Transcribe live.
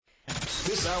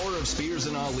This hour of Spears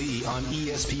and Ali on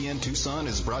ESPN Tucson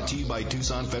is brought to you by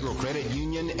Tucson Federal Credit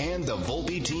Union and the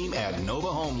Volpe team at Nova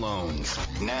Home Loans.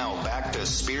 Now back to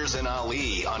Spears and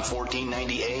Ali on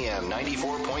 1490 AM,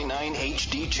 94.9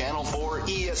 HD Channel 4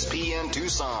 ESPN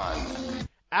Tucson.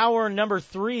 Hour number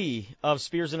 3 of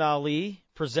Spears and Ali,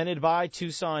 presented by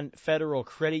Tucson Federal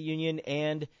Credit Union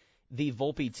and the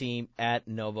Volpe team at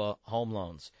Nova Home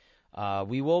Loans.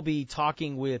 We will be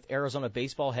talking with Arizona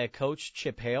baseball head coach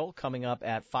Chip Hale coming up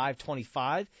at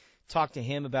 5:25. Talk to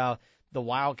him about the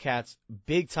Wildcats'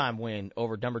 big-time win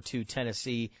over number 2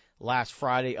 Tennessee last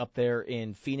Friday up there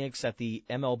in Phoenix at the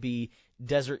MLB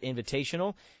Desert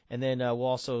Invitational. And then we'll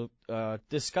also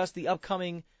discuss the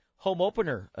upcoming home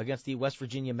opener against the West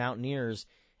Virginia Mountaineers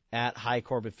at High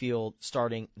Corbett Field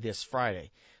starting this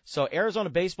Friday. So Arizona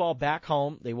baseball back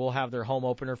home. They will have their home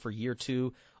opener for year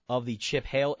 2 of the Chip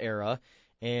Hale era,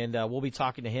 and we'll be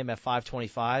talking to him at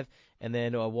 5:25, and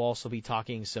then we'll also be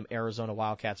talking some Arizona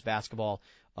Wildcats basketball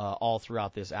all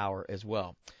throughout this hour as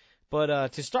well.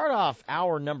 But to start off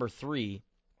hour number 3,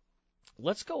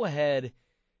 let's go ahead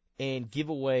and give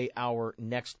away our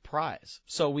next prize.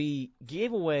 So we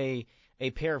gave away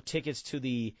a pair of tickets to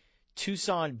the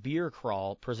Tucson Beer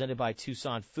Crawl presented by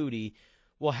Tucson Foodie.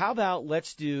 Well, how about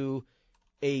let's do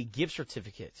a gift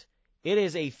certificate? It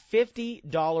is a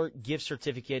 $50 gift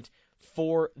certificate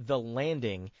for The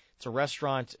Landing. It's a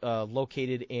restaurant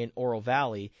located in Oro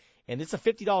Valley, and it's a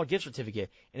 $50 gift certificate.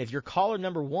 And if you're caller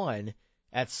number 1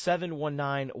 at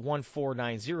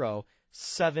 719-1490,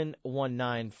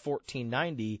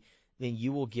 719-1490, then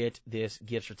you will get this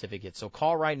gift certificate. So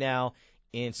call right now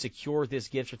and secure this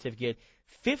gift certificate.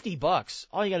 $50.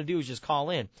 All you got to do is just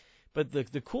call in. But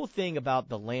the cool thing about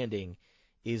The Landing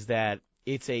is that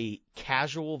it's a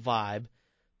casual vibe,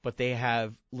 but they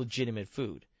have legitimate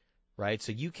food, right?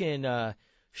 So you can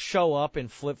show up in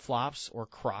flip-flops or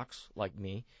Crocs like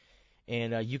me,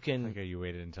 and you can... Okay, you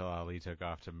waited until Ali took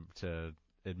off to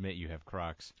admit you have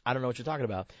Crocs. I don't know what you're talking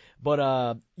about.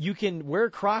 But you can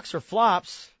wear Crocs or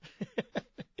flops,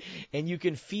 and you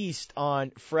can feast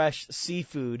on fresh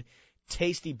seafood,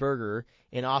 tasty burger,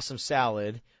 an awesome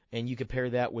salad, and you can pair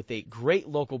that with a great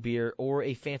local beer or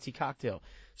a fancy cocktail.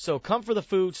 So come for the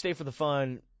food, stay for the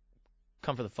fun.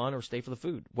 Come for the fun or stay for the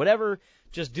food. Whatever,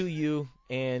 just do you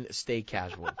and stay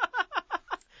casual.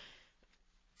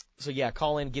 So, yeah,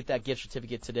 call in, get that gift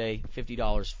certificate today,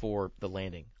 $50 for The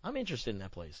Landing. I'm interested in that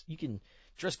place. You can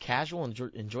dress casual and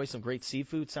enjoy some great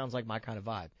seafood. Sounds like my kind of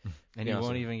vibe. And you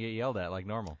won't even get yelled at like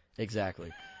normal.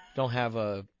 Exactly. Don't have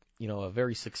a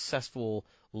very successful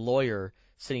lawyer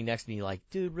sitting next to me like,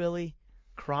 dude, really?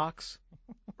 Crocs?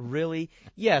 Really?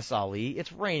 Yes, Ali.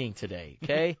 It's raining today,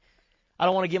 okay? I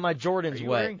don't want to get my Jordans wet. Are you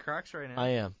wearing Crocs right now?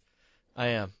 I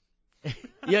am.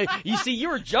 Yeah, you see, you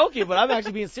were joking, but I'm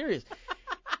actually being serious.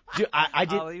 Dude, I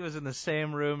did. Ali was in the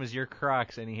same room as your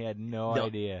Crocs, and he had no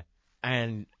idea.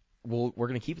 And we're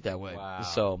going to keep it that way. Wow.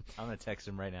 So I'm going to text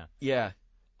him right now. Yeah.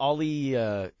 Ali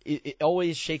it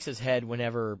always shakes his head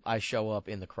whenever I show up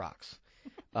in the Crocs.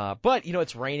 But,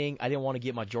 it's raining. I didn't want to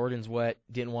get my Jordans wet.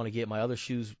 Didn't want to get my other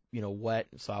shoes, wet.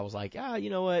 So I was like, you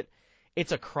know what?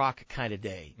 It's a Croc kind of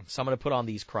day. So I'm going to put on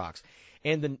these Crocs.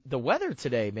 And the weather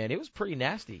today, man, it was pretty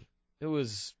nasty. It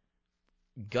was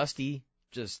gusty.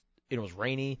 It was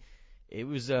rainy. It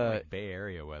was like Bay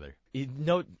Area weather.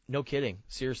 No kidding.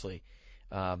 Seriously.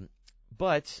 But,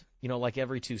 like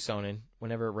every Tucsonan,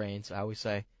 whenever it rains, I always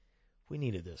say, we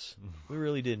needed this. We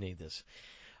really did need this.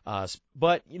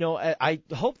 But, I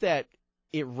hope that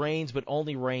it rains, but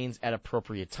only rains at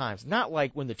appropriate times. Not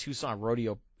like when the Tucson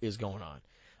Rodeo is going on.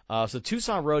 So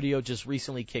Tucson Rodeo just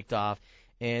recently kicked off,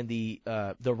 and the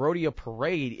rodeo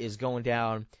parade is going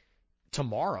down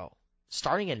tomorrow,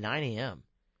 starting at 9 a.m.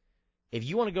 If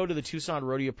you want to go to the Tucson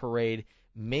Rodeo Parade,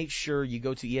 make sure you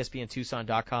go to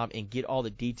ESPNTucson.com and get all the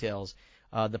details.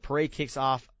 The parade kicks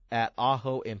off at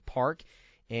Ajo and Park,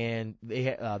 and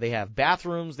they have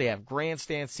bathrooms, they have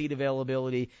grandstand seat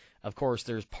availability. Of course,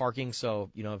 there's parking, so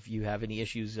if you have any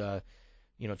issues,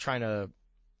 trying to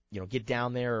get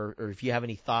down there, or if you have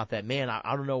any thought that, man,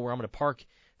 I don't know where I'm going to park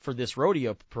for this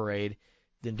rodeo parade,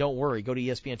 then don't worry. Go to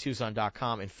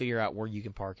ESPNTucson.com and figure out where you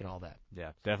can park and all that.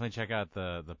 Yeah, definitely check out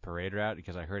the parade route,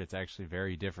 because I heard it's actually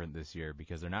very different this year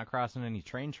because they're not crossing any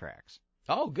train tracks.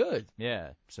 Oh, good.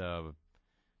 Yeah, so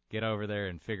get over there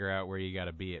and figure out where you got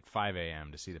to be at 5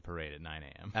 a.m. to see the parade at 9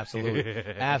 a.m. Absolutely.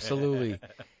 Absolutely.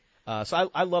 So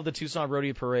I love the Tucson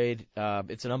Rodeo Parade.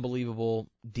 It's an unbelievable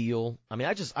deal. I mean,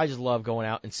 I just love going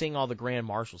out and seeing all the grand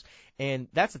marshals. And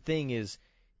that's the thing is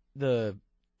the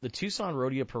Tucson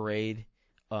Rodeo Parade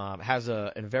has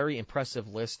a very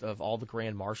impressive list of all the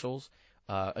grand marshals.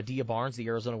 Adia Barnes, the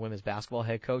Arizona women's basketball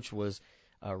head coach, was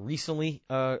recently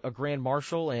a Grand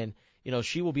Marshal, and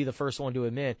she will be the first one to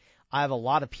admit I have a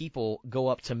lot of people go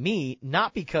up to me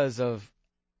not because of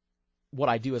what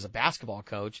I do as a basketball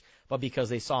coach, but because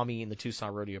they saw me in the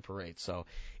Tucson Rodeo Parade. So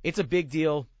it's a big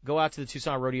deal. Go out to the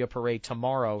Tucson Rodeo Parade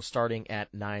tomorrow starting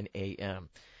at 9 a.m.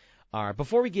 All right,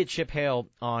 before we get Chip Hale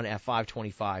on at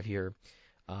 5:25 here,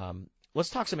 let's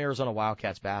talk some Arizona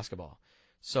Wildcats basketball.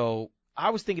 So I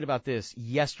was thinking about this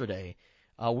yesterday.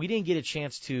 We didn't get a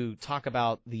chance to talk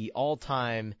about the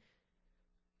all-time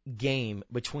game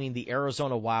between the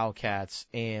Arizona Wildcats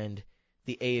and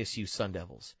the ASU Sun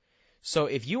Devils. So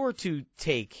if you were to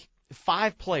take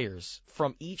 5 players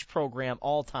from each program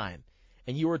all time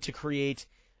and you were to create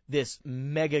this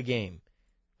mega game,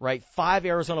 right? 5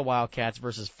 Arizona Wildcats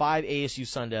versus 5 ASU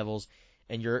Sun Devils,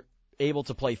 and you're able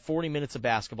to play 40 minutes of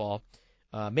basketball,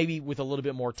 maybe with a little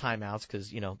bit more timeouts because,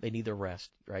 they need their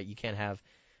rest, right? You can't have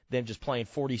them just playing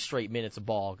 40 straight minutes of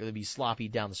ball because it'd be sloppy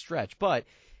down the stretch. But,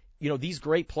 these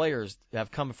great players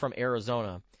have come from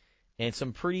Arizona and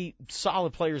some pretty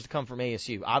solid players to come from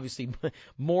ASU. Obviously,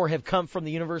 more have come from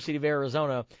the University of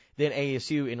Arizona than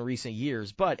ASU in recent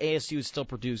years, but ASU has still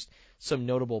produced some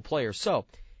notable players. So,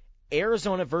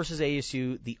 Arizona versus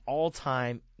ASU, the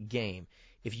all-time game.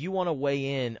 If you want to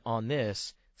weigh in on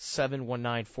this,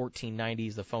 719-1490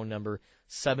 is the phone number,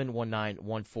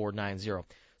 719-1490.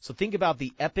 So think about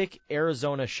the epic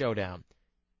Arizona showdown.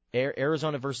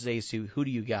 Arizona versus ASU, who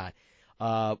do you got?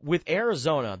 With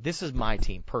Arizona, this is my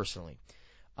team personally.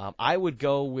 I would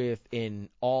go with an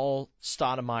all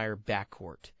Stoudemire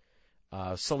backcourt.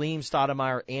 Salim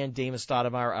Stoudemire and Damon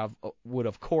Stoudemire would,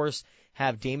 of course,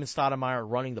 have Damon Stoudemire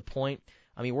running the point.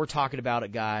 I mean, we're talking about a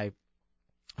guy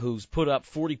who's put up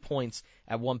 40 points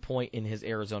at one point in his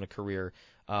Arizona career,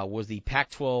 was the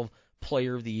Pac-12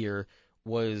 Player of the Year,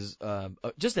 was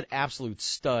just an absolute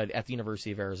stud at the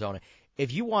University of Arizona.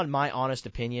 If you want my honest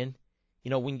opinion,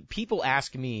 when people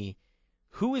ask me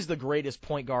who is the greatest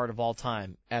point guard of all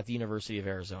time at the University of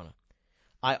Arizona,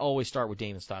 I always start with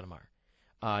Damon Stoudemire.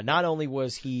 Not only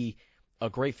was he a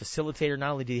great facilitator,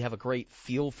 not only did he have a great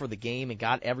feel for the game and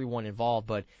got everyone involved,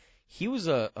 but he was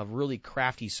a really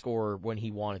crafty scorer when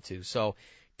he wanted to. So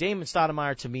Damon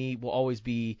Stoudemire, to me, will always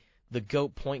be the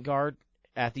GOAT point guard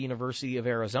at the University of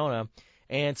Arizona.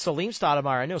 And Salim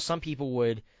Stoudemire, I know some people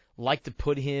would like to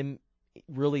put him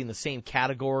really in the same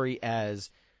category as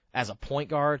a point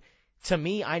guard. To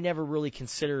me, I never really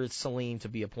considered Salim to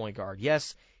be a point guard.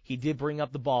 Yes, he did bring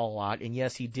up the ball a lot, and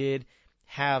yes, he did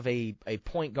have a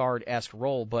point guard-esque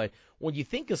role, but when you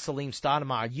think of Salim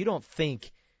Stoudemire, you don't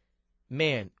think,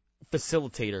 man,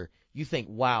 facilitator. You think,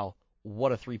 wow,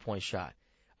 what a three-point shot.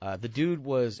 The dude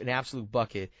was an absolute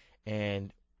bucket,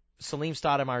 and Salim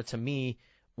Stoudemire, to me,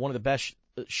 one of the best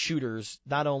shooters,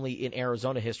 not only in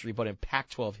Arizona history, but in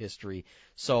Pac-12 history.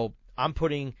 So I'm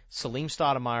putting Salim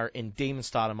Stoudemire and Damon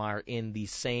Stoudemire in the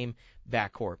same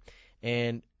backcourt.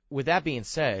 And with that being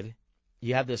said,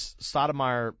 you have this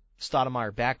Stoudemire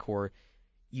backcourt.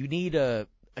 You need a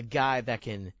guy that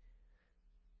can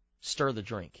stir the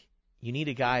drink. You need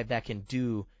a guy that can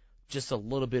do just a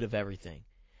little bit of everything.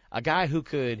 A guy who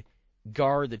could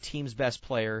guard the team's best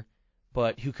player,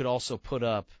 but who could also put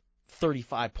up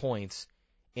 35 points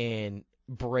and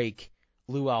break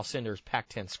Lou Alcindor's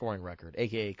Pac-10 scoring record,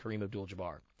 a.k.a. Kareem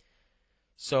Abdul-Jabbar.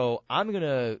 So I'm going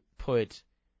to put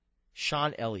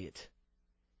Sean Elliott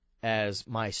as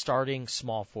my starting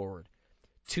small forward.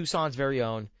 Tucson's very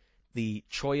own, the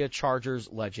Cholla Chargers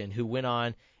legend, who went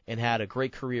on and had a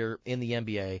great career in the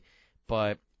NBA,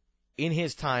 but in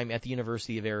his time at the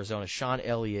University of Arizona, Sean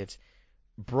Elliott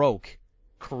broke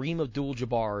Kareem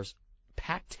Abdul-Jabbar's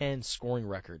Pac-10 scoring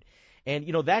record. And,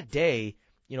 that day,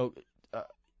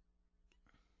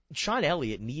 Sean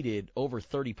Elliott needed over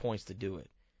 30 points to do it.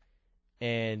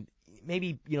 And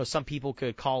maybe, some people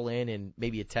could call in and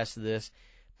maybe attest to this,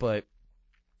 but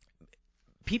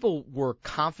people were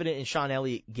confident in Sean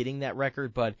Elliott getting that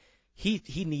record, but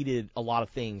he needed a lot of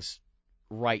things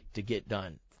right to get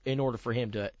done in order for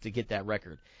him to get that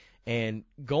record. And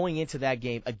going into that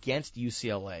game against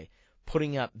UCLA,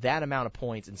 putting up that amount of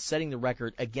points and setting the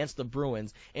record against the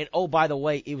Bruins, and oh, by the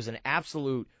way, it was an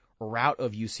absolute rout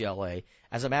of UCLA.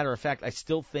 As a matter of fact, I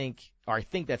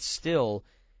think that's still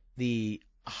the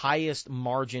highest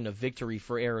margin of victory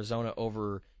for Arizona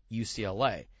over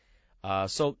UCLA.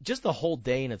 So just the whole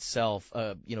day in itself,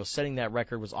 setting that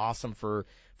record was awesome for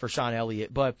Sean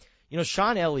Elliott. But,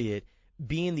 Sean Elliott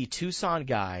being the Tucson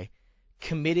guy,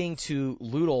 committing to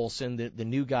Lute Olson, the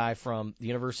new guy from the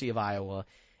University of Iowa,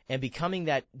 and becoming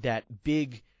that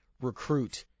big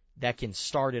recruit that can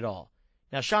start it all.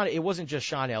 Now, it wasn't just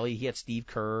Sean Elliott. He had Steve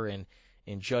Kerr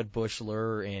and Judd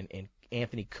Bushler and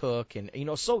Anthony Cook and,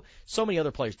 so many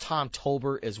other players, Tom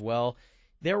Tolbert as well.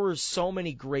 There were so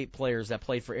many great players that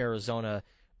played for Arizona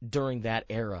during that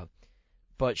era.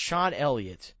 But Sean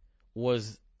Elliott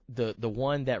was the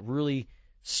one that really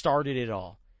started it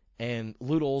all. And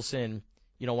Lute Olson,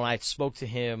 when I spoke to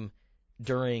him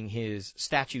during his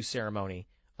statue ceremony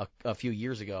a few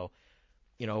years ago,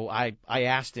 I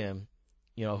asked him,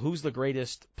 who's the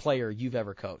greatest player you've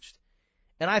ever coached?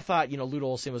 And I thought, Lute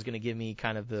Olson was going to give me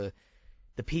kind of the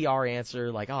PR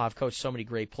answer, like, I've coached so many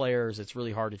great players, it's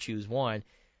really hard to choose one.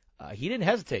 He didn't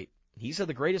hesitate. He said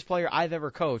the greatest player I've ever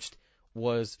coached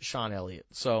was Sean Elliott.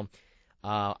 So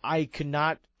I could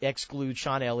not exclude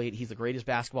Sean Elliott. He's the greatest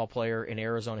basketball player in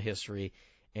Arizona history.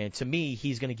 And to me,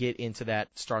 he's going to get into that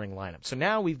starting lineup. So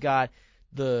now we've got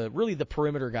the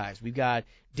perimeter guys. We've got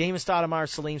Damon Stoudemire,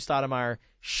 Salim Stoudemire,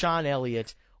 Sean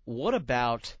Elliott. What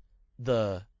about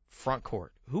the front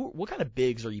court? What kind of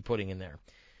bigs are you putting in there?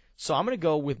 So I'm going to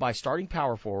go with my starting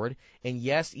power forward. And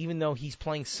yes, even though he's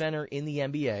playing center in the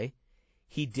NBA,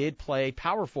 he did play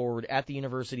power forward at the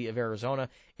University of Arizona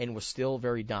and was still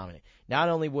very dominant. Not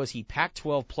only was he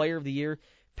Pac-12 Player of the Year,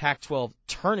 Pac-12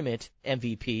 Tournament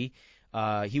MVP,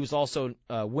 he was also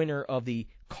winner of the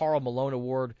Karl Malone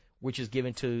Award, which is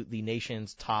given to the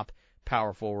nation's top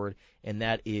power forward, and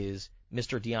that is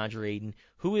Mr. DeAndre Ayton,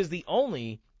 who is the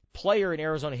only player in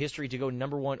Arizona history to go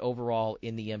number 1 overall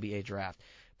in the NBA draft.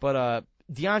 But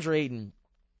DeAndre Ayton,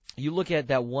 you look at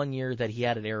that 1 year that he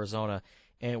had at Arizona,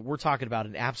 and we're talking about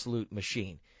an absolute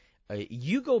machine.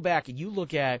 You go back and you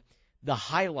look at the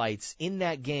highlights in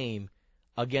that game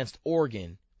against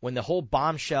Oregon when the whole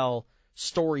bombshell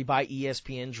story by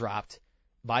ESPN dropped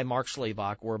by Mark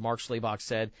Schlabach, where Mark Schlabach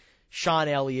said Sean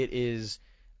Elliott is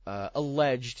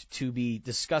alleged to be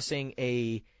discussing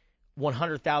a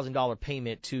 $100,000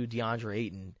 payment to DeAndre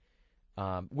Ayton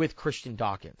with Christian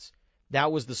Dawkins.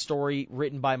 That was the story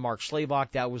written by Mark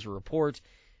Schlabach. That was a report.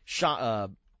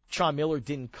 Sean Miller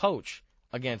didn't coach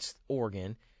against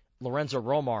Oregon. Lorenzo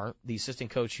Romar, the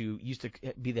assistant coach who used to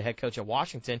be the head coach at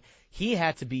Washington, he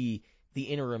had to be the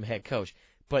interim head coach.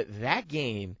 But that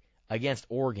game against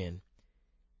Oregon,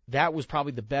 that was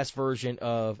probably the best version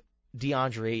of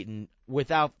DeAndre Ayton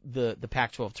without the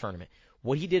Pac-12 tournament.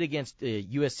 What he did against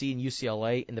USC and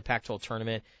UCLA in the Pac-12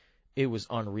 tournament, it was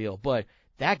unreal. But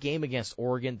that game against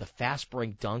Oregon, the fast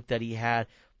break dunk that he had,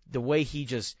 the way he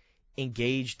just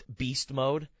engaged beast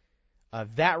mode,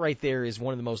 that right there is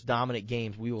one of the most dominant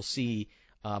games we will see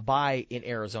by an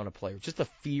Arizona player. Just the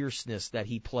fierceness that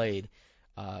he played.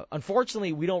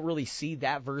 Unfortunately, we don't really see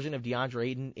that version of DeAndre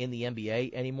Ayton in the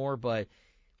NBA anymore, but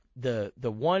the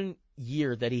 1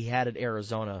 year that he had at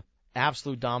Arizona,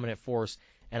 absolute dominant force,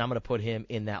 and I'm going to put him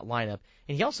in that lineup.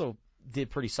 And he also did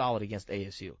pretty solid against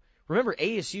ASU. Remember,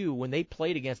 ASU, when they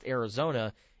played against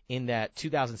Arizona in that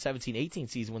 2017-18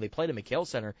 season, when they played at McHale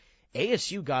Center,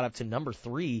 ASU got up to number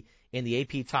 3 in the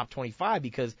AP Top 25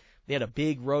 because they had a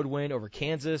big road win over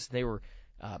Kansas. They were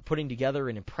putting together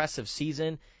an impressive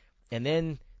season, and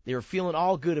then they were feeling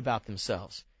all good about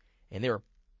themselves. And they were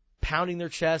pounding their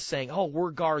chest saying, oh,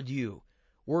 we're guard you.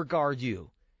 We're guard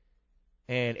you.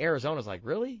 And Arizona's like,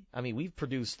 really? I mean, we've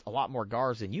produced a lot more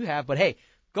guards than you have, but hey,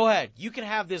 go ahead. You can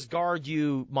have this guard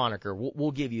you moniker.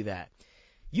 We'll give you that.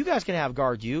 You guys can have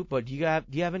guard you, but do you have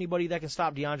anybody that can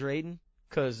stop DeAndre Ayton?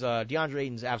 Because DeAndre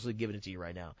Ayton's absolutely giving it to you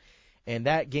right now. And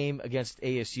that game against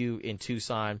ASU in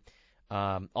Tucson,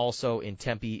 also in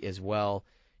Tempe as well,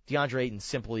 DeAndre Ayton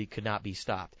simply could not be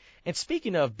stopped. And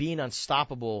speaking of being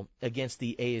unstoppable against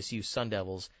the ASU Sun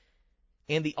Devils,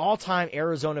 in the all-time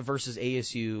Arizona versus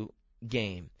ASU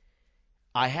game,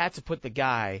 I had to put the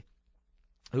guy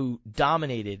who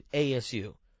dominated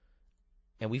ASU,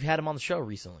 and we've had him on the show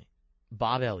recently,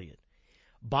 Bob Elliott.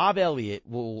 Bob Elliott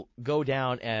will go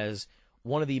down as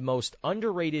one of the most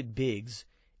underrated bigs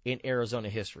in Arizona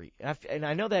history. And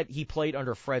I know that he played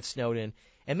under Fred Snowden,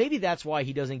 and maybe that's why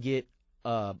he doesn't get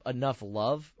enough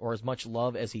love or as much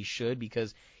love as he should,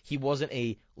 because he wasn't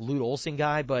a Lute Olson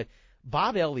guy. But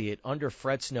Bob Elliott under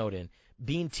Fred Snowden,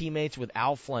 being teammates with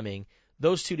Al Fleming,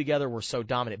 those two together were so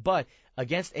dominant. But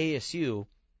against ASU,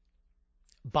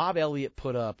 Bob Elliott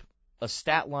put up a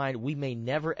stat line we may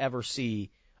never ever see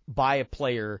by a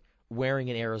player wearing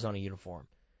an Arizona uniform.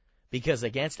 Because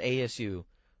against ASU,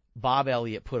 Bob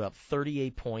Elliott put up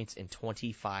 38 points and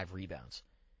 25 rebounds.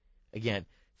 Again,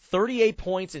 38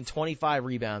 points and 25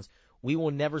 rebounds. We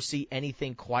will never see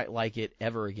anything quite like it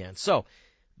ever again. So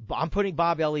I'm putting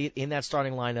Bob Elliott in that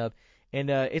starting lineup, and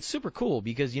it's super cool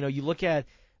because, you look at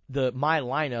my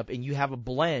lineup and you have a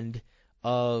blend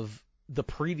of the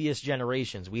previous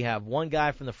generations. We have one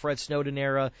guy from the Fred Snowden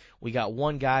era, we got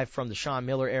one guy from the Sean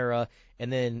Miller era,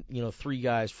 and then, 3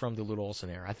 guys from the Lute Olson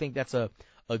era. I think that's a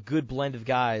good blend of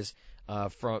guys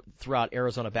from throughout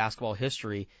Arizona basketball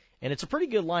history, and it's a pretty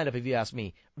good lineup if you ask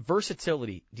me.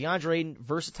 Versatility. DeAndre Ayton,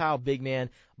 versatile big man.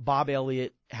 Bob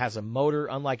Elliott has a motor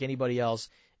unlike anybody else.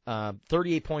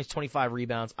 38 points, 25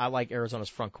 rebounds. I like Arizona's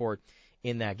front court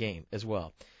in that game as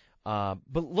well. But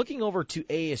looking over to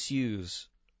ASU's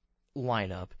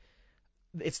lineup,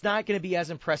 it's not going to be as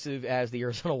impressive as the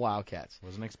Arizona Wildcats.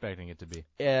 Wasn't expecting it to be.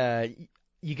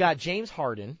 You got James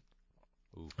Harden,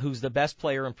 who's the best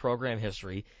player in program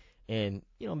history. And,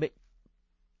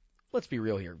 let's be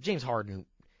real here. James Harden,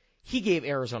 he gave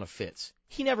Arizona fits.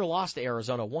 He never lost to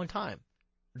Arizona one time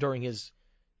during his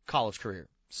college career.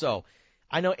 So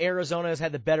I know Arizona has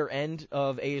had the better end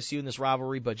of ASU in this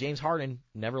rivalry, but James Harden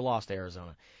never lost to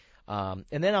Arizona. And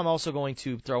then I'm also going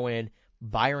to throw in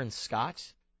Byron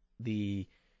Scott, the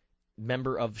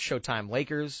member of Showtime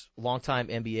Lakers, longtime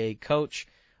NBA coach.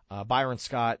 Byron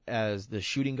Scott as the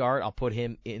shooting guard. I'll put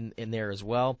him in there as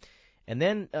well. And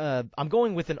then I'm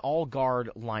going with an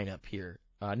all-guard lineup here.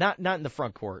 Not in the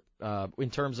front court in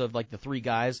terms of like the 3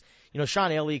 guys.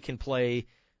 Sean Elliott can play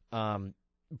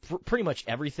pretty much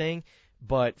everything,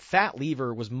 but Fat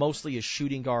Lever was mostly a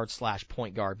shooting guard /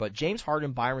 point guard. But James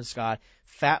Harden, Byron Scott,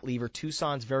 Fat Lever,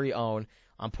 Tucson's very own.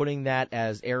 I'm putting that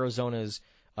as Arizona's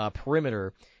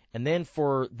perimeter. And then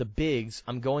for the bigs,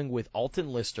 I'm going with Alton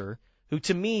Lister, who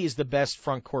to me is the best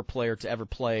front court player to ever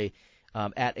play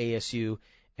at ASU.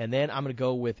 And then I'm going to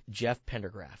go with Jeff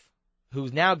Pendergraph, who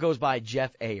now goes by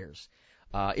Jeff Ayers.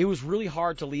 It was really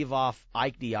hard to leave off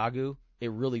Ike Diagu.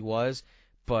 It really was.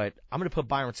 But I'm going to put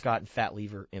Byron Scott and Fat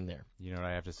Lever in there. You know what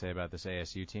I have to say about this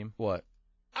ASU team? What?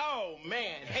 Oh,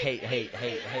 man. Hey.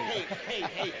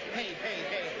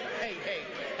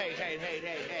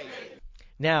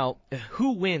 Now,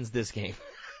 who wins this game?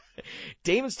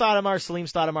 Damon Stoudemire, Salim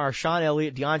Stoudemire, Sean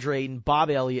Elliott, DeAndre Ayton,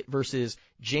 Bob Elliott versus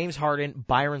James Harden,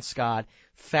 Byron Scott,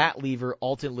 Fat Lever,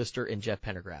 Alton Lister, and Jeff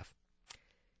Pendergraph.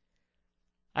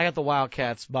 I got the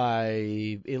Wildcats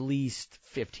by at least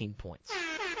 15 points.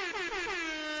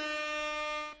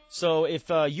 So if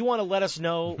you want to let us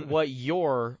know what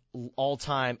your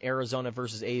all-time Arizona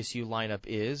versus ASU lineup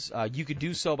is, you could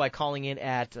do so by calling in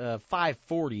at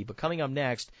 5:40. But coming up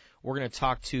next, we're going to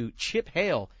talk to Chip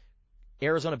Hale,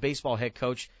 Arizona baseball head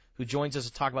coach, who joins us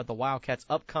to talk about the Wildcats'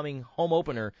 upcoming home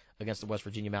opener against the West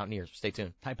Virginia Mountaineers. Stay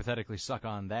tuned. Hypothetically suck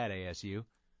on that, ASU.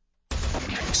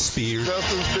 Spears.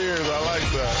 Justin Spears, I like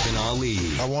that. And Ali.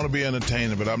 I want to be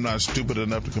entertaining, but I'm not stupid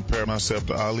enough to compare myself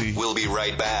to Ali. We'll be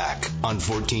right back on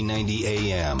 1490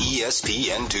 AM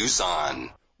ESPN Tucson.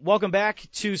 Welcome back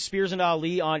to Spears and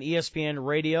Ali on ESPN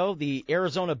Radio. The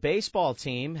Arizona baseball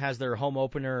team has their home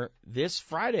opener this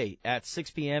Friday at 6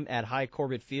 p.m. at High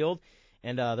Corbett Field,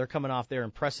 and they're coming off their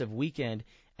impressive weekend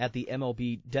at the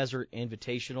MLB Desert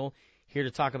Invitational. Here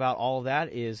to talk about all of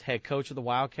that is head coach of the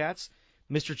Wildcats,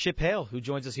 Mr. Chip Hale, who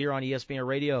joins us here on ESPN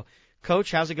Radio.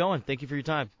 Coach, how's it going? Thank you for your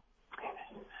time.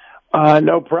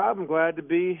 No problem. Glad to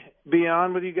be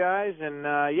on with you guys, and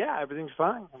everything's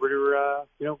fine. We're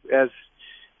as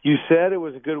you said, it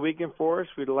was a good weekend for us.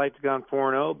 We'd like to go on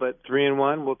 4-0, but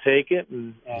 3-1, we'll take it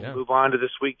and move on to this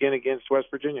weekend against West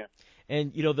Virginia.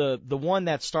 And the one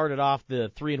that started off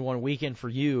the 3-1 weekend for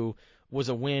you was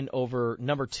a win over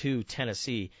number 2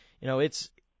 Tennessee.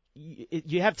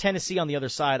 You have Tennessee on the other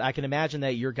side. I can imagine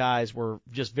that your guys were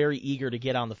just very eager to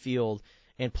get on the field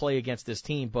and play against this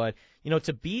team. But,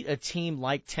 to beat a team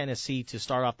like Tennessee to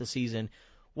start off the season,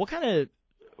 what kind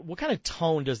of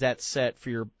tone does that set for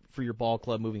your ball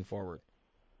club moving forward?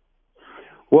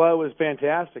 Well, it was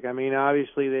fantastic. I mean,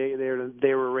 obviously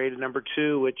they were rated number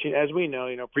 2, which, as we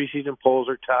know, preseason polls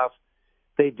are tough.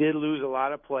 They did lose a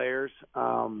lot of players,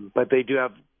 but they do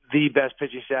have the best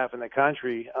pitching staff in the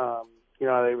country.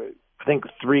 I think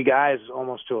 3 guys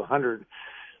almost to 100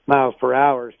 miles per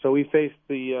hour. So we faced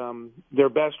their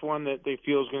best one that they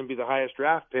feel is going to be the highest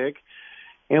draft pick.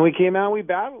 And we came out and we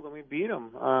battled and we beat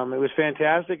them. It was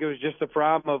fantastic. It was just the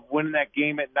problem of winning that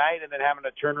game at night and then having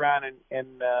to turn around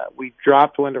and we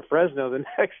dropped one to Fresno the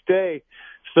next day.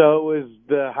 So it was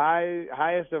the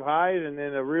highest of highs and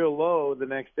then a real low the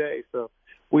next day. So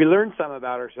we learned something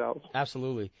about ourselves.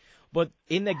 Absolutely. But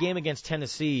in that game against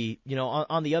Tennessee,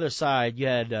 on the other side, you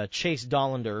had Chase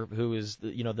Dollander, who is,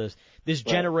 this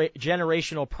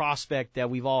generational prospect that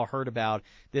we've all heard about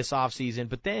this offseason.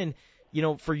 But then,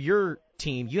 for your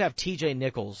team, you have T.J.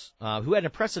 Nichols, who had an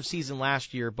impressive season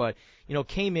last year, but,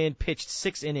 came in, pitched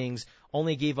 6 innings,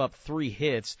 only gave up 3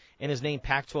 hits, and is named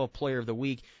Pac-12 Player of the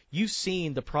Week. You've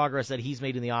seen the progress that he's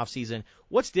made in the offseason.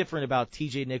 What's different about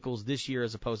T.J. Nichols this year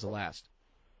as opposed to last?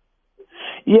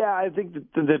 Yeah, I think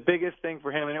the biggest thing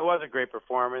for him, and it was a great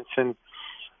performance, and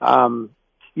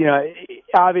you know,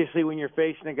 obviously when you're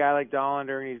facing a guy like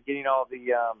Dollander and he's getting all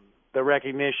the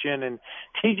recognition, and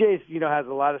TJ's, you know, has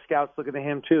a lot of scouts looking at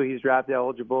him too. He's draft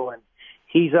eligible, and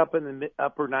he's up in the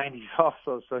upper 90s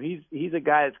also, so he's a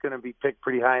guy that's going to be picked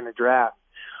pretty high in the draft.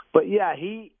 But yeah,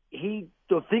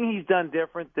 the thing he's done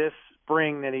different this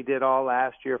spring than he did all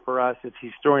last year for us is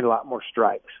he's throwing a lot more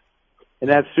strikes. And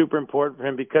that's super important for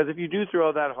him, because if you do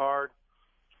throw that hard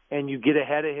and you get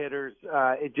ahead of hitters,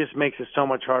 it just makes it so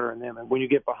much harder on them. And when you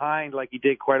get behind, like he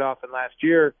did quite often last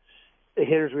year, the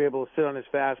hitters were able to sit on his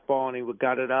fastball and he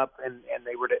got it up, and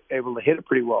they were able to hit it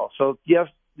pretty well. So, yes,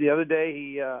 the other day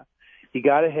he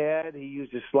got ahead. He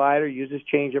used his slider, used his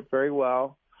changeup very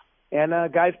well. And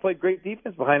guys played great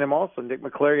defense behind him also. Nick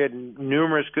McClary had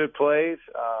numerous good plays.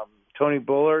 Tony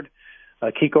Bullard,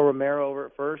 Kiko Romero over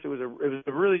at first. It was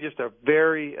really just a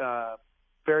very,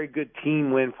 very good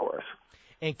team win for us.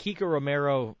 And Kiko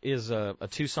Romero is a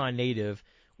Tucson native,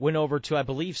 went over to, I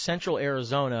believe, Central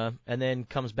Arizona, and then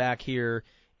comes back here,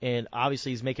 and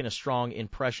obviously he's making a strong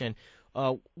impression.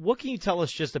 What can you tell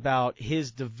us just about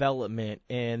his development,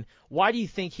 and why do you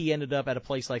think he ended up at a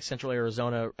place like Central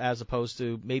Arizona as opposed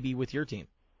to maybe with your team?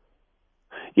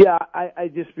 Yeah,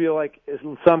 I just feel like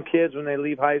some kids, when they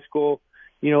leave high school,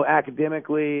 you know,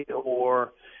 academically,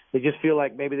 or they just feel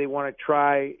like maybe they want to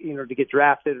try, you know, to get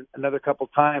drafted another couple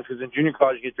times, because in junior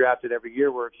college you get drafted every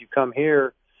year, where if you come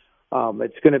here,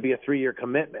 it's going to be a 3-year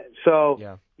commitment. So,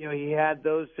 yeah. You know, he had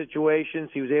those situations.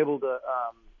 He was able to,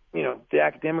 you know, the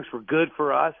academics were good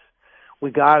for us.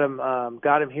 We got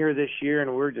him here this year,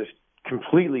 and we're just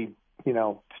completely, you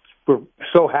know, we're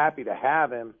so happy to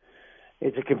have him.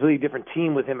 It's a completely different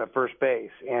team with him at first base,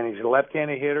 and he's a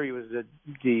left-handed hitter. He was the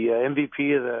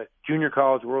MVP of the Junior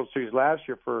College World Series last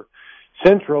year for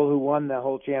Central, who won the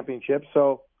whole championship.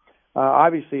 So,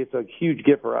 obviously, it's a huge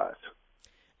gift for us.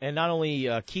 And not only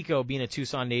Kiko being a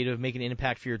Tucson native, making an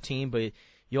impact for your team, but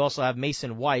you also have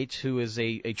Mason White, who is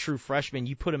a true freshman.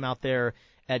 You put him out there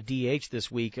at DH this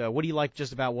week. What do you like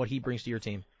just about what he brings to your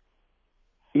team?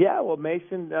 Yeah, well,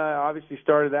 Mason obviously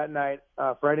started that night,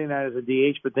 Friday night as a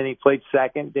DH, but then he played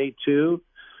second, day 2.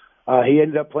 He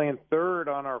ended up playing third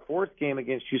on our fourth game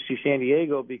against UC San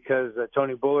Diego because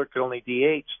Tony Bullard could only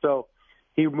DH. So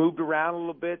he moved around a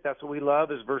little bit. That's what we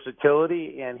love, is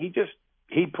versatility. And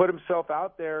he put himself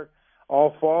out there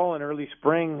all fall and early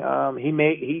spring. He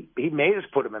made us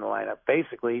put him in the lineup,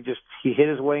 basically. He hit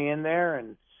his way in there,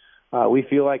 and we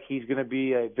feel like he's going to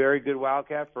be a very good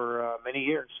Wildcat for many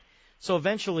years. So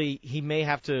eventually he may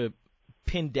have to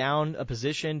pin down a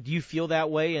position. Do you feel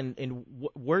that way? And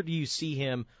where do you see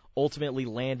him ultimately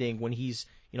landing when he's,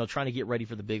 you know, trying to get ready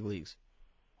for the big leagues?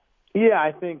 Yeah,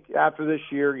 I think after this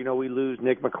year, you know, we lose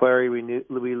Nick McClary,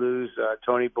 we lose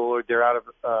Tony Bullard. They're out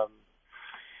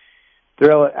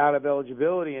of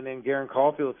eligibility, and then Garen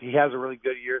Caulfield, if he has a really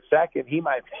good year at second, he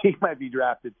might be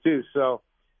drafted too. So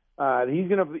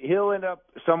he'll end up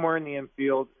somewhere in the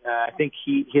infield. I think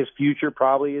his future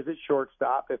probably is at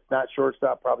shortstop. If not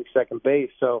shortstop, probably second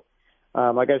base. So,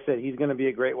 like I said, he's going to be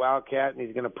a great Wildcat, and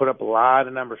he's going to put up a lot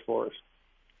of numbers for us.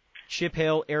 Chip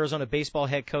Hale, Arizona baseball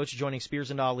head coach, joining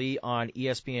Spears and Ali on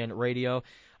ESPN Radio.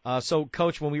 So,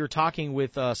 Coach, when we were talking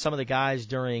with some of the guys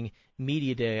during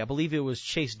Media Day, I believe it was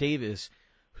Chase Davis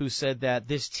who said that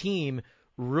this team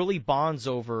really bonds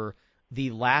over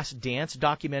the Last Dance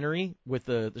documentary with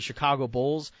the Chicago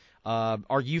Bulls.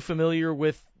 Are you familiar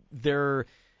with their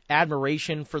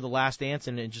admiration for the Last Dance,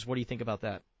 and just what do you think about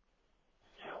that?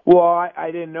 Well,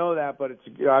 I didn't know that, but it's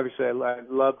obviously I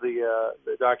love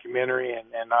the documentary,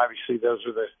 and obviously those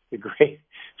are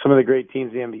some of the great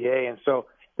teams in the NBA, and so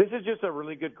this is just a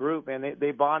really good group, and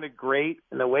they bonded great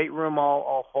in the weight room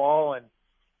all fall, and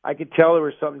I could tell there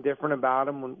was something different about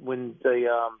them when the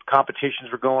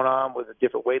competitions were going on with the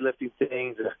different weightlifting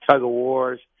things, the tug of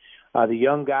wars. The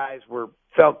young guys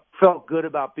felt good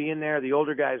about being there. The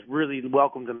older guys really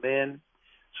welcomed them in.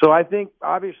 So I think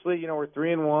obviously, you know, we're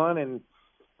 3-1,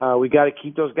 and we got to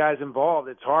keep those guys involved.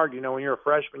 It's hard, you know, when you're a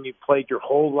freshman, you've played your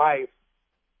whole life.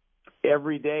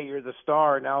 Every day you're the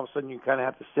star, and now all of a sudden you kind of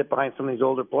have to sit behind some of these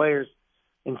older players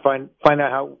and find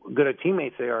out how good of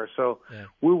teammates they are. So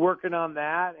We're working on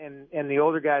that, and the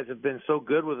older guys have been so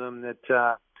good with them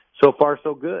that so far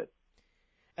so good.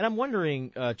 And I'm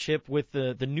wondering, Chip, with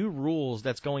the new rules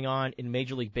that's going on in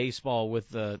Major League Baseball with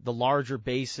the larger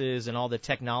bases and all the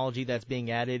technology that's being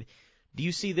added, do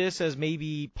you see this as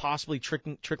maybe possibly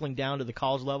trickling down to the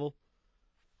college level?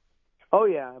 Oh,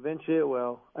 yeah, eventually it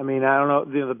will. I mean, I don't know.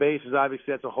 You know, the bases, obviously,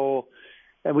 that's a whole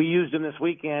 – and we used them this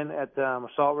weekend at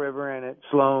Salt River and at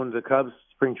Sloan, the Cubs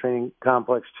spring training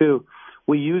complex, too.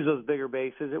 we used those bigger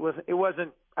bases. It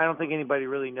wasn't. I don't think anybody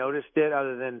really noticed it,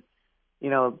 other than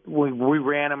we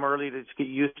ran them early to just get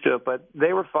used to it. But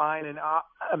they were fine, and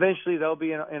eventually they'll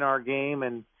be in our game,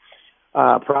 and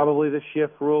probably the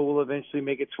shift rule will eventually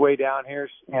make its way down here.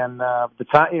 And the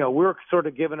time, we're sort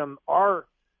of giving them our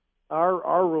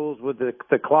rules with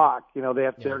the clock. They're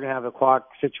going to have a clock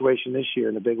situation this year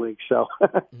in the big league. So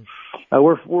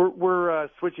we're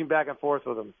switching back and forth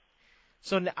with them.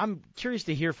 So I'm curious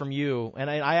to hear from you, and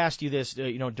I asked you this,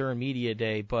 during media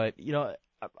day, but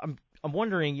I'm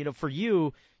wondering, for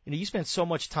you, you spent so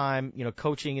much time,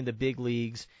 coaching in the big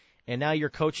leagues, and now you're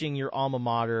coaching your alma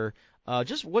mater.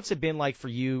 Just what's it been like for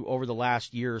you over the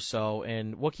last year or so,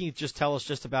 and what can you just tell us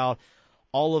just about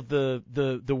all of the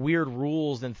weird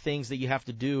rules and things that you have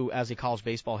to do as a college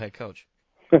baseball head coach?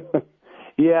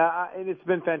 Yeah, it's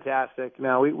been fantastic.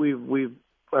 Now we've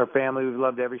our family, we've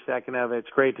loved every second of it. It's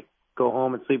great to go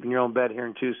home and sleep in your own bed here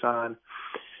in Tucson,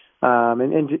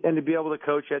 and to be able to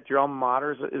coach at your alma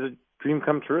mater is a dream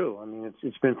come true. I mean,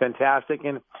 it's been fantastic,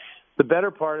 and the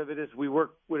better part of it is we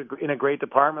work in a great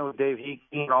department with Dave Hickey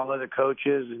and all other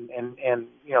coaches, and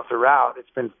throughout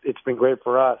it's been great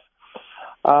for us.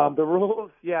 The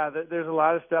rules, there's a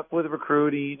lot of stuff with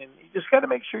recruiting, and you just got to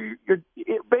make sure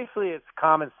basically it's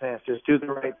common sense. Just do the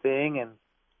right thing, and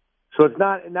so it's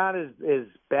not as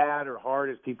bad or hard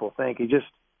as people think.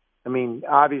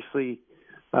 Obviously,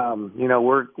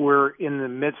 we're in the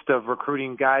midst of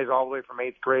recruiting guys all the way from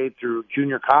 8th grade through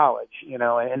junior college,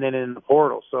 and then in the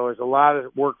portal. So there's a lot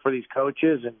of work for these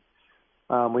coaches, and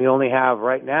we only have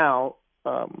right now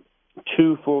 3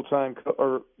 full-time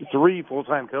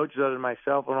coaches other than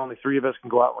myself, and only 3 of us can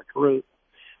go out and recruit.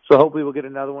 So hopefully we'll get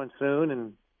another one soon,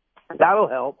 and that'll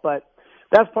help. But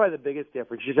that's probably the biggest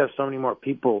difference. You just have so many more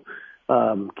people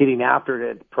getting after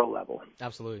it at the pro level.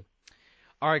 Absolutely.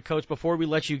 All right, Coach, before we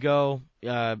let you go,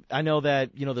 I know that,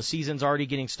 the season's already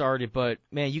getting started, but,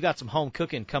 man, you got some home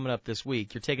cooking coming up this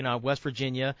week. You're taking on West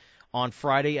Virginia on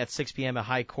Friday at 6 p.m. at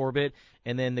High Corbett,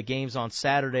 and then the game's on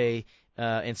Saturday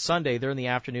and Sunday. They're in the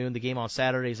afternoon. The game on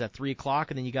Saturday is at 3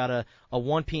 o'clock, and then you got a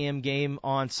 1 p.m. game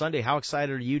on Sunday. How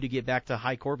excited are you to get back to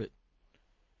High Corbett?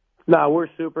 No, we're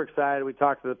super excited. We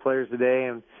talked to the players today,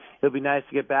 and it'll be nice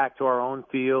to get back to our own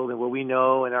field and what we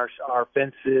know and our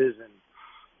fences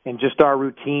and just our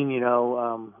routine.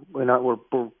 We're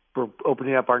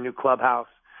opening up our new clubhouse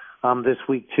this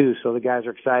week too, so the guys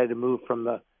are excited to move from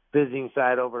the visiting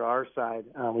side over to our side.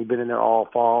 We've been in there all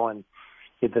fall, and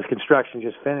the construction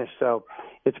just finished, so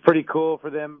it's pretty cool for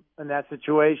them in that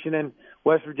situation. And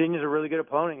West Virginia's a really good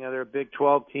opponent. They're a Big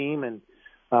 12 team, and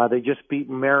they just beat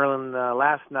Maryland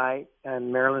last night,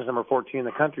 and Maryland's number 14 in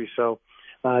the country. So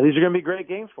these are going to be great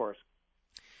games for us.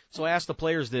 So I asked the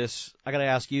players this. I got to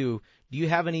ask you, do you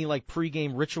have any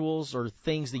pregame rituals or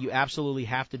things that you absolutely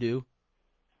have to do?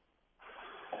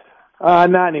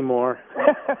 Not anymore.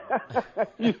 I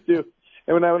used to,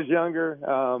 and when I was younger.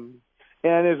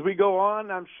 And as we go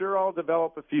on, I'm sure I'll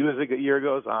develop a few as the year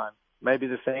goes on. Maybe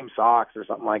the same socks or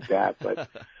something like that. But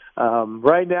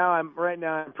right now I'm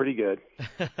pretty good.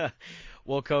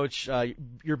 Well, Coach,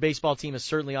 your baseball team is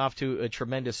certainly off to a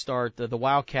tremendous start. The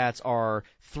Wildcats are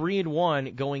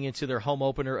 3-1 going into their home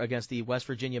opener against the West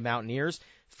Virginia Mountaineers.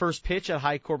 First pitch at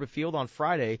High Corbett Field on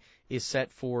Friday is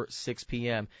set for 6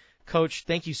 p.m. Coach,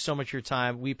 thank you so much for your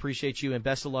time. We appreciate you, and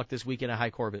best of luck this weekend at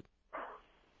High Corbett.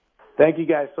 Thank you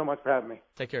guys so much for having me.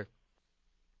 Take care.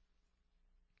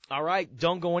 All right,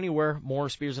 don't go anywhere. More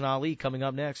Spears and Ali coming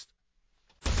up next.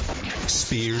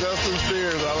 Spears. Justin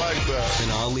Spears, I like that.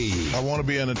 And Ali. I want to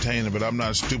be entertaining, but I'm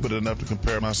not stupid enough to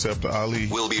compare myself to Ali.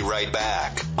 We'll be right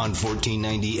back on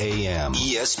 1490 AM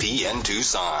ESPN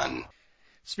Tucson.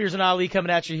 Spears and Ali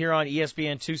coming at you here on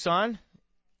ESPN Tucson.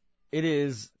 It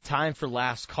is time for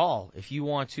last call. If you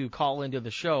want to call into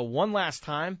the show one last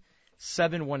time,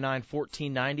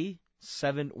 719-1490,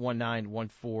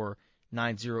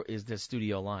 719-1490 is the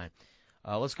studio line.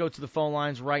 Let's go to the phone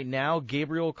lines right now.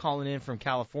 Gabriel calling in from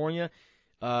California.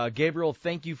 Gabriel,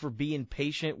 thank you for being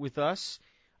patient with us.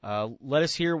 Let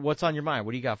us hear what's on your mind.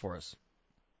 What do you got for us?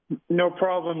 No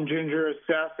problem, Ginger. It's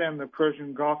Sam, the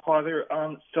Persian Godfather.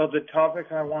 So the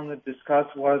topic I wanted to discuss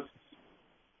was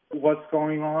what's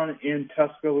going on in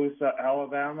Tuscaloosa,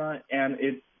 Alabama, and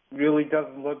it really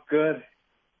doesn't look good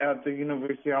at the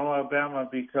University of Alabama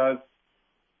because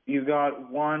you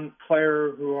got one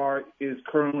player who is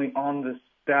currently on the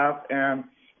staff, and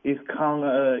he's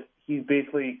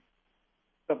basically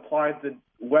supplied the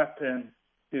weapon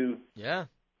to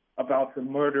about the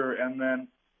murder, and then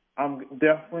I'm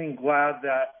definitely glad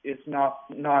that it's not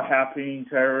happening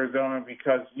to Arizona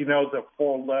because the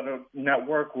 4-letter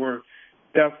network were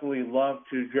definitely love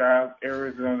to drag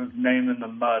Arizona's name in the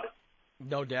mud.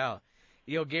 No doubt.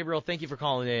 Gabriel, thank you for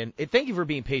calling in. And thank you for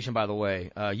being patient, by the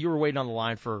way. You were waiting on the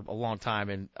line for a long time,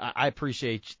 and I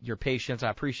appreciate your patience. I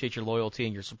appreciate your loyalty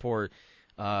and your support.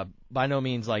 By no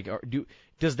means,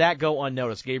 does that go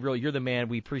unnoticed? Gabriel, you're the man.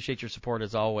 We appreciate your support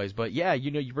as always. But, yeah,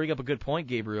 you bring up a good point,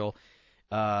 Gabriel.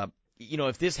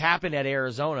 If this happened at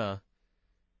Arizona,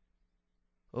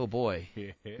 oh, boy,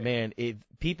 man,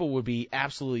 people would be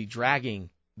absolutely dragging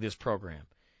this program.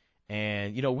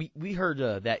 And, we heard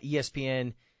that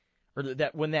ESPN – or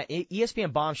that when that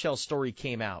ESPN bombshell story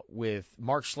came out with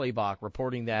Mark Schlabach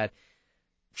reporting that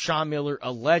Sean Miller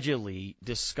allegedly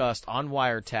discussed on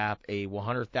wiretap a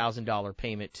 $100,000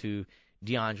 payment to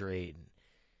DeAndre Ayton.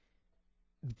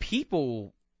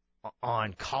 People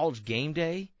on College Game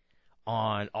Day,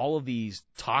 on all of these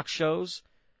talk shows,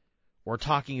 were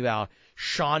talking about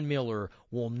Sean Miller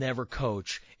will never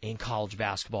coach in college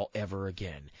basketball ever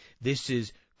again. This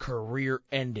is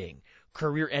career-ending.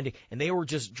 And they were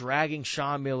just dragging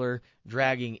Sean Miller,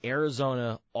 dragging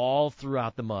Arizona all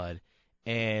throughout the mud.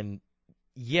 And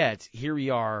yet, here we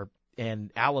are,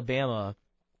 and Alabama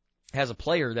has a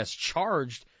player that's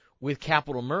charged with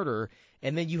capital murder,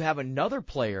 and then you have another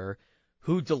player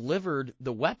who delivered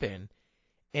the weapon,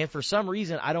 and for some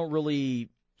reason, I don't really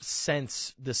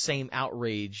sense the same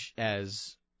outrage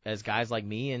as guys like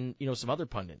me and, some other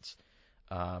pundits.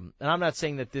 And I'm not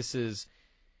saying that this is,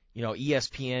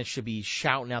 ESPN should be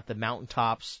shouting out the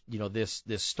mountaintops, this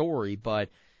story, but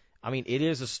I mean, it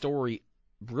is a story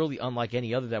really unlike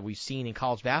any other that we've seen in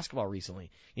college basketball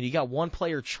recently. You got one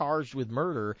player charged with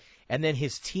murder, and then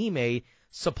his teammate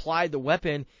supplied the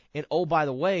weapon, and oh, by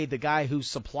the way, the guy who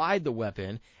supplied the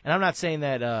weapon, and I'm not saying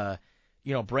that,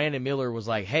 Brandon Miller was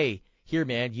like, hey, here,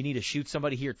 man, you need to shoot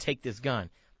somebody here, take this gun.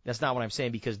 That's not what I'm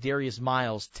saying, because Darius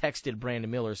Miles texted Brandon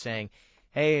Miller saying,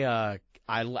 hey,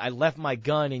 I left my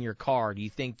gun in your car. Do you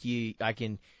think I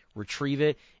can retrieve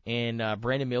it? And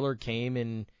Brandon Miller came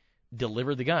and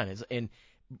delivered the gun. And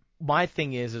my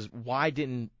thing is why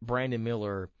didn't Brandon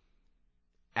Miller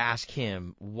ask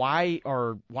him, why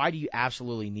do you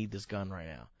absolutely need this gun right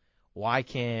now? Why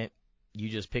can't you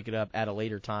just pick it up at a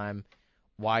later time?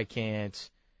 Why do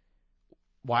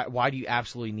you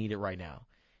absolutely need it right now?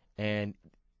 And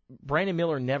Brandon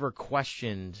Miller never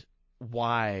questioned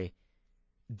why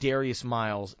Darius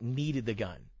Miles needed the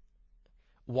gun,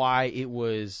 why it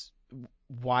was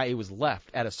left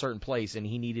at a certain place and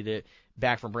he needed it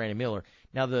back from Brandon Miller.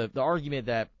 Now, the argument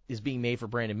that is being made for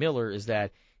Brandon Miller is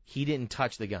that he didn't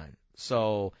touch the gun.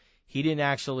 So he didn't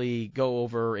actually go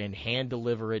over and hand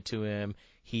deliver it to him.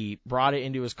 He brought it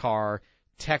into his car,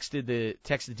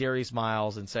 texted Darius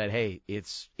Miles and said, hey,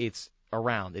 it's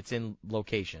around, it's in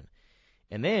location.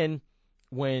 And then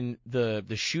when the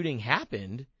shooting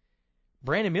happened,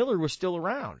 Brandon Miller was still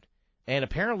around, and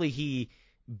apparently he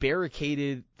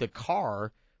barricaded the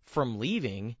car from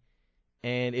leaving,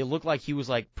 and it looked like he was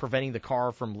preventing the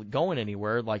car from going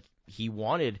anywhere, like he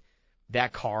wanted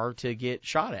that car to get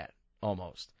shot at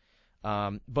almost.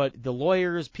 But the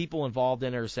lawyers, people involved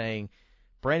in it, are saying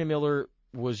Brandon Miller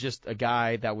was just a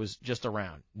guy that was just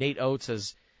around. Nate Oates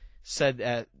has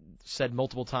said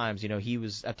multiple times, he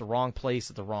was at the wrong place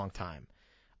at the wrong time.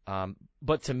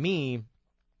 But to me,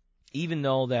 even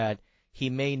though that he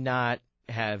may not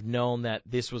have known that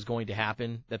this was going to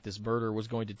happen, that this murder was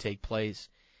going to take place,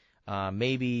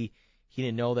 maybe he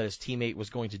didn't know that his teammate was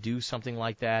going to do something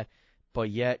like that, but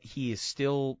yet he is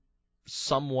still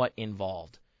somewhat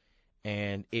involved.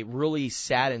 And it really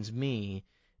saddens me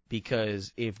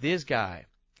because if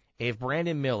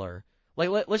Brandon Miller,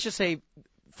 let's just say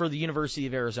for the University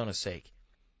of Arizona's sake,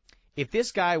 if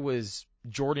this guy was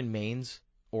Jordan Maines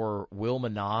or Will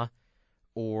Manah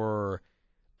or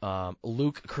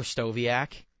Luke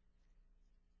Krzyzewski,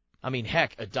 I mean,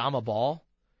 heck, Adama Ball,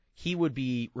 he would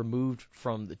be removed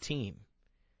from the team.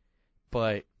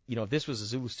 But, if this was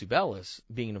Azuolas Tubelis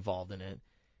being involved in it,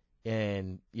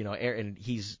 and, and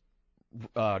he's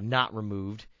not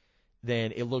removed,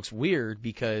 then it looks weird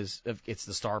because it's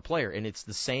the star player. And it's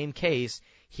the same case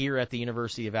here at the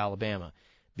University of Alabama.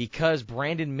 Because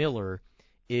Brandon Miller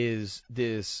is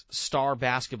this star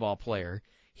basketball player,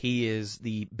 he is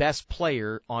the best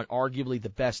player on arguably the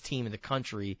best team in the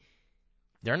country,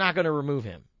 they're not going to remove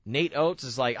him. Nate Oates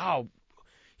is like, oh,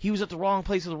 he was at the wrong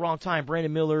place at the wrong time.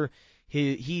 Brandon Miller,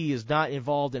 he is not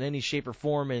involved in any shape or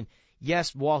form. And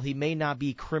yes, while he may not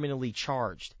be criminally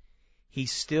charged, he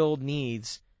still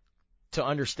needs to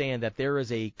understand that there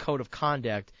is a code of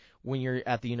conduct when you're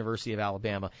at the University of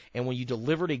Alabama. And when you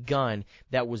delivered a gun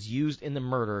that was used in the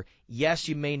murder, yes,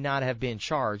 you may not have been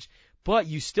charged, but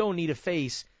you still need to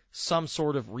face some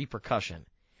sort of repercussion.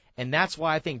 And that's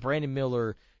why I think Brandon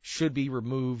Miller should be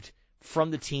removed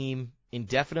from the team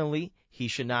indefinitely. He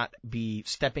should not be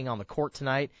stepping on the court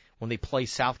tonight when they play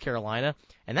South Carolina.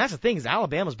 And that's the thing, is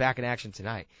Alabama's back in action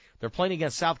tonight. They're playing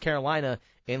against South Carolina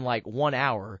in like 1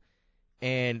 hour,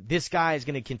 and this guy is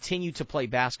going to continue to play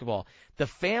basketball. The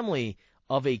family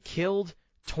of a killed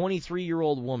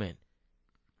 23-year-old woman,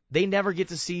 they never get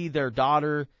to see their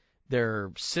daughter,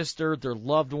 their sister, their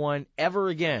loved one ever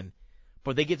again,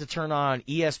 but they get to turn on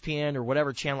ESPN or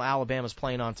whatever channel Alabama's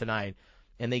playing on tonight,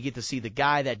 and they get to see the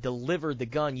guy that delivered the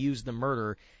gun used in the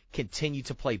murder continue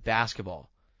to play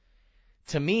basketball.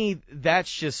 To me,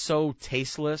 that's just so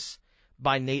tasteless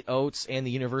by Nate Oates and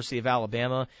the University of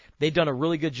Alabama. They've done a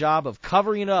really good job of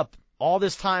covering it up all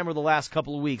this time over the last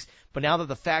couple of weeks, but now that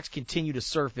the facts continue to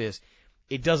surface,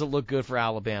 it doesn't look good for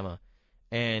Alabama.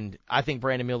 And I think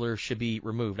Brandon Miller should be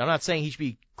removed. I'm not saying he should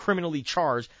be criminally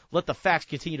charged. Let the facts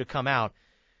continue to come out,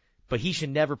 but he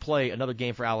should never play another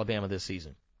game for Alabama this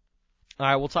season. All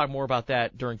right, we'll talk more about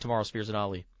that during tomorrow's Spears and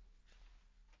Ali.